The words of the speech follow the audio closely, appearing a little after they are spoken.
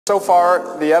So far,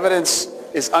 the evidence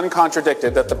is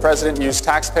uncontradicted that the president used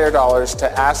taxpayer dollars to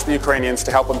ask the Ukrainians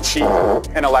to help him cheat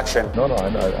an election. No, I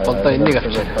that's because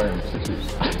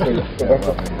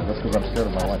I'm scared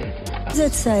of my life. Does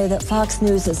it say that Fox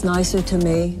News is nicer to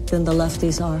me than the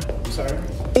lefties are? Sorry?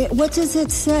 What does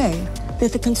it say?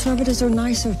 That the conservatives are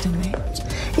nicer to me?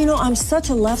 You know, I'm such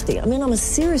a lefty. I mean, I'm a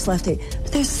serious lefty.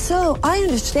 But I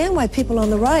understand why people on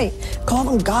the right call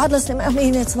them godless. I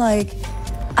mean, it's like,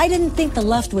 I didn't think the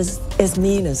left was as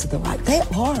mean as the right. They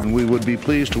are. And we would be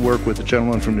pleased to work with the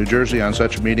gentleman from New Jersey on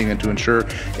such a meeting and to ensure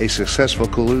a successful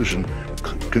conclusion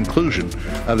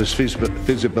of his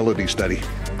feasibility study.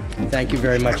 Thank you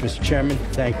very much, Mr. Chairman.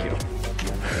 Thank you.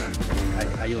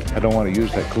 I don't want to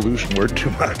use that collusion word too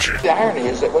much. The irony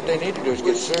is that what they need to do is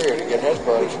get Syria to get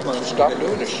Hezbollah to stop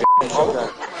doing this shit. It's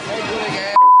over.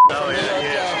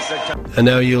 I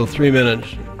now yield 3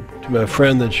 minutes to my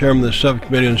friend, the chairman of the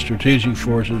Subcommittee on Strategic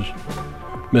Forces,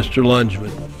 Mr.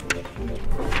 Lungeman.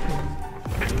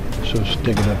 So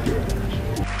stick it up your ass.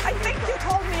 I think you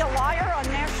called me a liar on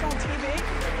national TV.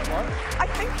 What? I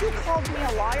think you called me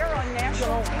a liar on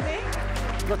national TV.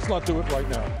 Let's not do it right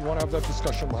now. You want to have that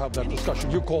discussion, we'll have that discussion.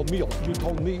 You called me, you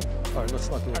told me. All right, let's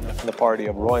not do it now. The party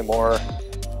of Roy Moore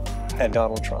and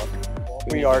Donald Trump.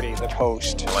 We are the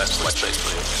host. Last election,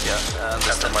 yeah. And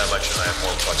after my election, I have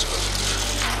more flexibility.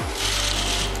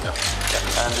 Yeah. I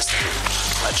understand.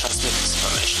 I transmit this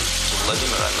information to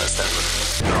Vladimir and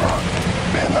Stanford.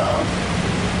 Been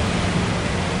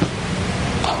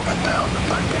pumping down the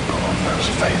black people on those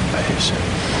faith-based.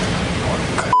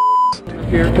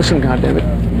 Here, listen, goddammit,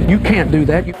 you can't do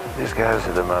that. These guys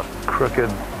are the most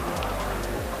crooked,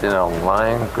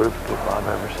 lying group of people I've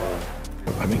ever seen.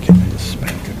 I've been getting into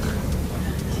spanking.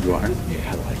 You are? Yeah,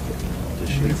 I like it. Does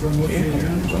she? Yeah, I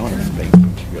want to spank.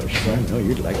 She goes, I know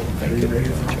you'd like to spank it.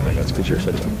 That's because you're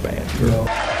such a bad girl.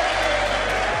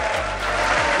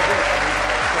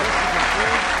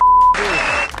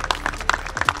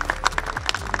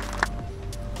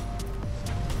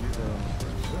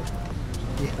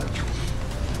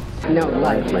 No,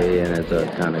 likely, and as a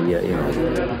kind of,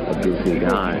 a goofy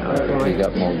guy. You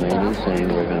got Mulvaney saying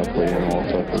we're going to put in all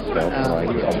sorts of stuff like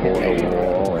a border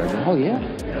wall, and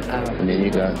and then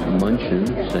you got Munchin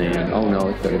saying, oh no,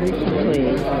 it's got to be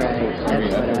clean.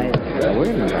 Right. We're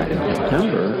going to in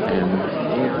September, and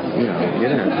you're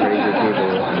going to have crazy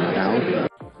people in the house.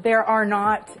 There are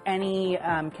not any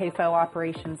CAFO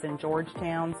operations in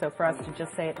Georgetown, so for us to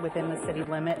just say it within the city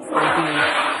limits would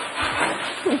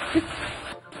be...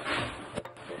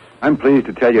 I'm pleased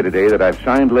to tell you today that I've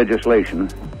signed legislation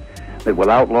that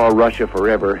will outlaw Russia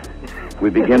forever.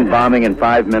 We begin bombing in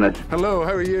 5 minutes. Hello,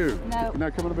 how are you? No. Now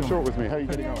come on a short with me. How are you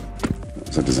getting on?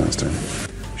 It's a disaster.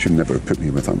 Should never have put me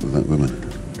up with that woman.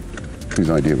 Whose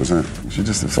idea was that? She's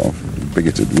just a sort of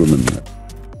bigoted woman.